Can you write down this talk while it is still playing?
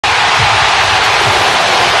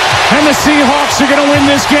And the Seahawks are going to win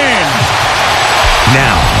this game.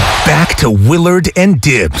 Now, back to Willard and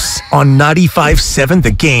Dibs on 95.7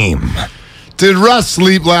 The Game. Did Russ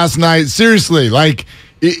sleep last night? Seriously, like,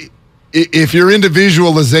 if you're into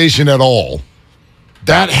visualization at all,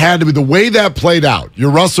 that had to be the way that played out.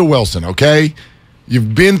 You're Russell Wilson, okay?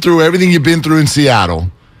 You've been through everything you've been through in Seattle.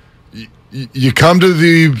 You come to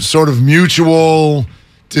the sort of mutual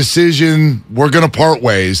decision, we're going to part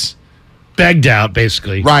ways. Begged out,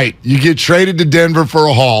 basically. Right. You get traded to Denver for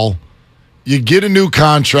a haul. You get a new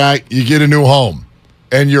contract. You get a new home.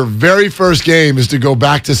 And your very first game is to go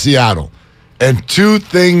back to Seattle. And three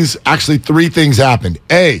things happened.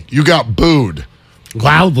 A, you got booed.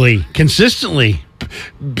 Loudly, consistently.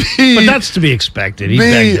 B, but that's to be expected. He B,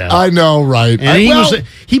 begged out. I know, right? And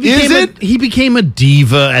he became a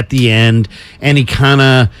diva at the end, and he kind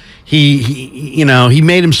of he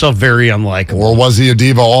made himself very unlikable. Or was he a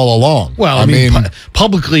diva all along? Well, I mean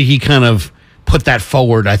publicly he kind of put that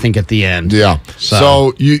forward, I think, at the end. Yeah.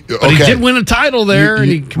 But he did win a title there, and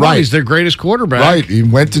he's their greatest quarterback. Right. He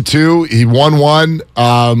went to 2. He won 1.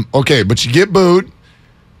 Okay, but you get booed.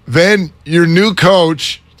 Then your new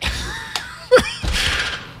coach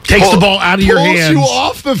takes the ball out of your hands. Pulls you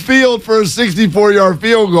off the field for a 64-yard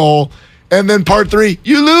field goal, and then part 3,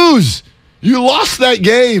 you lose. You lost that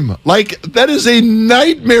game. Like, that is a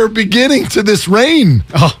nightmare beginning to this reign.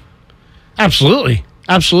 Oh, absolutely.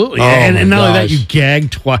 Absolutely. Oh, and not only that, you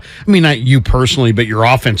gagged twice. I mean, not you personally, but your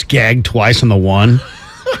offense gagged twice on the one.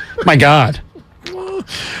 My God. You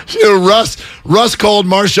know, Russ called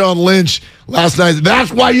Marshawn Lynch last night.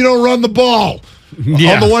 That's why you don't run the ball on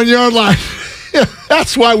the 1-yard line.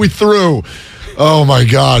 That's why we threw. Oh, my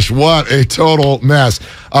gosh. What a total mess.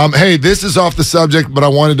 Hey, this is off the subject, but I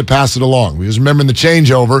wanted to pass it along. We was remembering the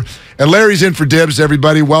changeover. And Larry's in for Dibs,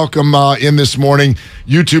 everybody. Welcome in this morning.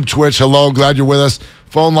 YouTube, Twitch, hello. Glad you're with us.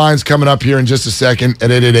 Phone lines coming up here in just a second at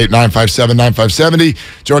 888-957-9570.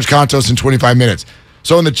 George Contos in 25 minutes.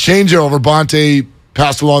 So in the changeover, Bonte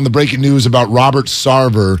passed along the breaking news about Robert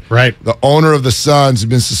Sarver. Right. The owner of the Suns has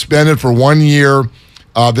been suspended for 1 year.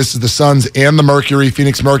 This is the Suns and the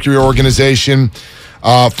Phoenix Mercury organization.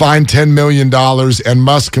 Fined $10 million and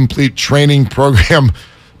must complete a training program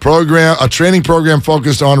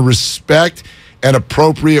focused on respect and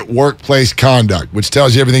appropriate workplace conduct, which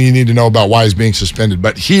tells you everything you need to know about why he's being suspended.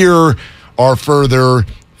 But here are further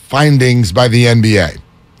findings by the NBA,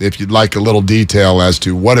 if you'd like a little detail as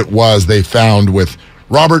to what it was they found with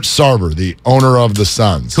Robert Sarver, the owner of the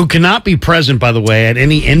Suns. Who cannot be present, by the way, at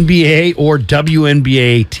any NBA or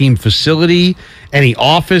WNBA team facility, any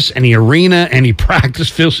office, any arena, any practice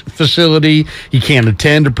facility. He can't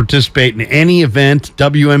attend or participate in any event,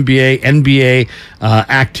 WNBA, NBA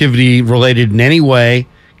activity related in any way,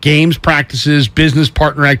 games, practices, business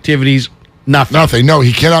partner activities, nothing. Nothing. No,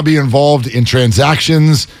 he cannot be involved in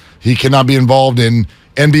transactions. He cannot be involved in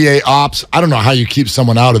NBA ops. I don't know how you keep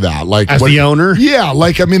someone out of that. Like the owner? Yeah,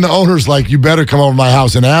 the owner's like, you better come over to my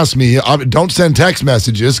house and ask me. Don't send text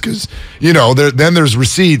messages because, then there's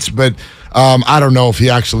receipts, but I don't know if he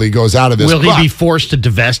actually goes out of this. Will he be forced to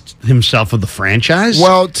divest himself of the franchise?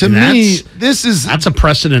 Well, to me, that's a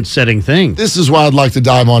precedent-setting thing. This is why I'd like to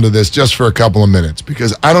dive onto this just for a couple of minutes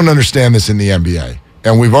because I don't understand this in the NBA,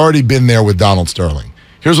 and we've already been there with Donald Sterling.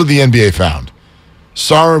 Here's what the NBA found.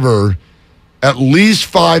 Sarver at least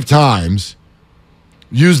 5 times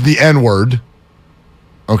used the N-word,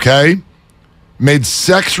 okay? Made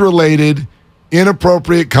sex-related,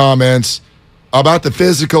 inappropriate comments about the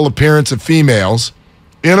physical appearance of females,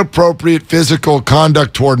 inappropriate physical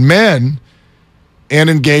conduct toward men, and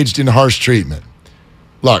engaged in harsh treatment.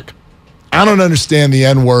 Look, I don't understand the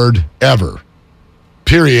N-word ever.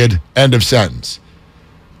 Period. End of sentence.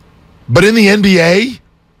 But in the NBA,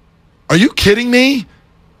 are you kidding me?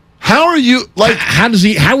 How are you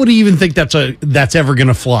How would he even think that's ever going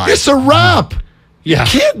to fly? It's a wrap. Yeah.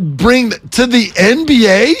 You can't bring to the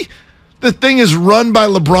NBA. The thing is run by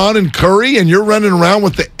LeBron and Curry, and you're running around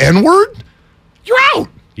with the N-word. You're out.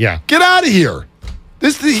 Yeah. Get out of here.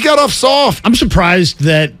 He got off soft. I'm surprised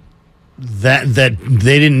that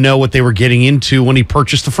they didn't know what they were getting into when he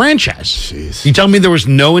purchased the franchise. Jeez. You tell me there was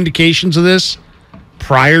no indications of this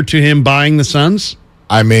prior to him buying the Suns?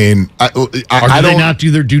 I mean, or do they not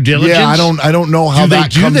do their due diligence? Yeah, I don't know how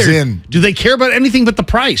that comes in. Do they care about anything but the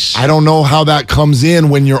price? I don't know how that comes in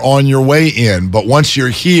when you're on your way in. But once you're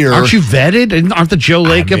here, aren't you vetted? And aren't the Joe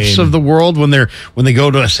Lacobs of the world when they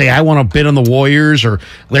go to say I want to bid on the Warriors or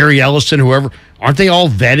Larry Ellison, whoever? Aren't they all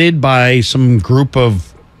vetted by some group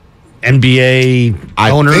of NBA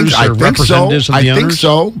owners or representatives of the owners? I think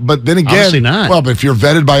so. But then again, obviously not. Well, but if you're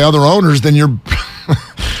vetted by other owners, then you're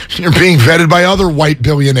You're being vetted by other white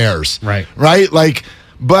billionaires. Right. Right? Like,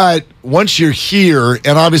 but once you're here,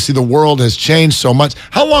 and obviously the world has changed so much.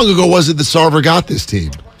 How long ago was it that Sarver got this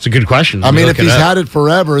team? It's a good question. I mean, if he's had it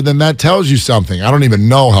forever, then that tells you something. I don't even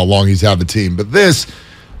know how long he's had the team. But this,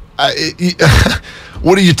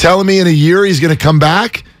 what are you telling me? In a year he's going to come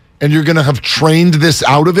back and you're going to have trained this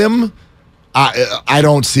out of him? I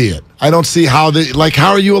don't see it. I don't see how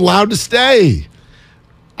how are you allowed to stay?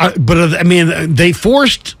 But I mean, they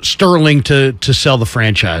forced Sterling to sell the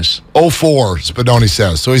franchise. 04, Spadoni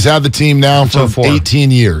says. So he's had the team now for 18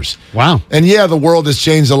 years. Wow. And yeah, the world has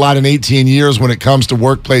changed a lot in 18 years when it comes to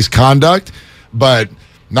workplace conduct, but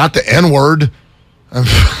not the N-word. I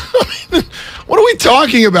mean, what are we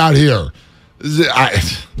talking about here?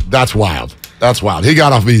 That's wild. That's wild. He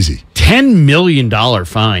got off easy. $10 million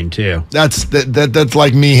fine, too. That's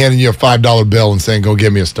like me handing you a $5 bill and saying, go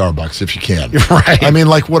get me a Starbucks if you can. Right. I mean,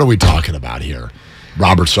 like, what are we talking about here?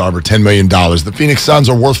 Robert Sarver, $10 million. The Phoenix Suns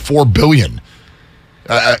are worth $4 billion.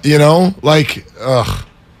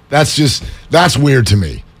 That's weird to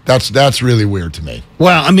me. That's really weird to me.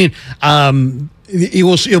 Well, I mean,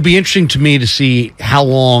 it'll be interesting to me to see how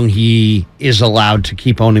long he is allowed to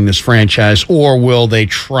keep owning this franchise, or will they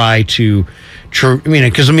try to?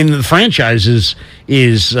 Because the franchise is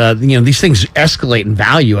these things escalate in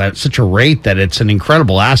value at such a rate that it's an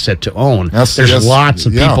incredible asset to own. There's lots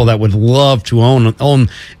of people that would love to own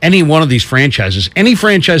any one of these franchises. Any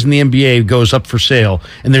franchise in the NBA goes up for sale,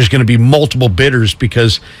 and there's going to be multiple bidders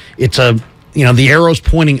because it's the arrow's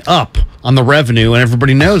pointing up on the revenue, and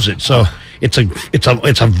everybody knows it. So it's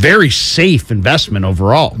a very safe investment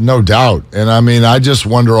overall. No doubt. And I mean, I just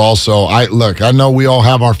wonder also, I know we all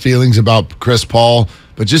have our feelings about Chris Paul,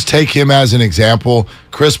 but just take him as an example.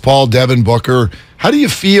 Chris Paul, Devin Booker, how do you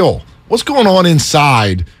feel? What's going on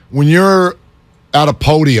inside when you're at a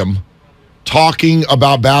podium talking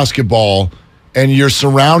about basketball and you're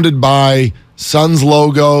surrounded by Suns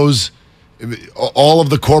logos, all of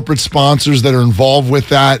the corporate sponsors that are involved with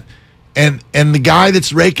that, and the guy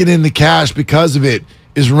that's raking in the cash because of it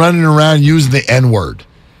is running around using the N-word?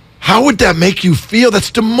 How would that make you feel?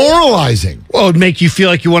 That's demoralizing. Well, it'd make you feel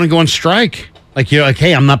like you want to go on strike. Like you're like,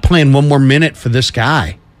 hey, I'm not playing one more minute for this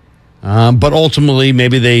guy. But ultimately,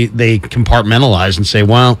 maybe they compartmentalize and say,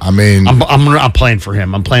 well, I mean, I'm playing for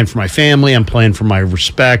him. I'm playing for my family. I'm playing for my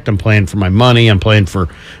respect. I'm playing for my money. I'm playing for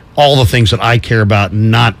all the things that I care about,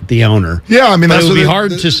 not the owner. Yeah, I mean, it would be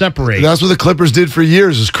hard to separate. That's what the Clippers did for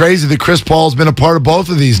years. It's crazy that Chris Paul's been a part of both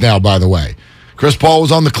of these now, by the way. Chris Paul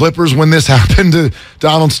was on the Clippers when this happened to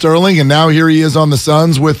Donald Sterling, and now here he is on the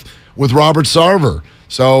Suns with Robert Sarver.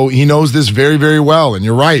 So he knows this very, very well. And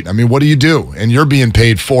you're right. I mean, what do you do? And you're being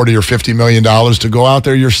paid $40 or $50 million to go out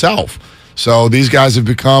there yourself. So these guys have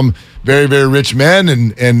become very, very rich men,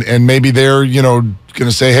 and maybe they're, going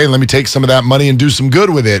to say, hey, let me take some of that money and do some good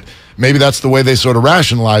with it. Maybe that's the way they sort of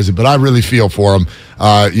rationalize it. But I really feel for them,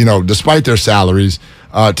 despite their salaries,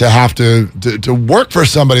 to have to work for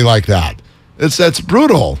somebody like that. That's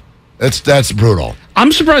brutal. That's brutal.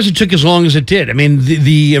 I'm surprised it took as long as it did. I mean,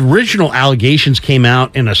 the original allegations came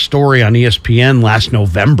out in a story on ESPN last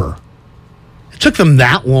November. It took them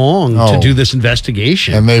that long to do this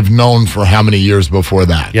investigation. And they've known for how many years before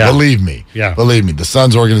that? Yeah. Believe me. The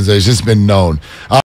Suns organization has been known.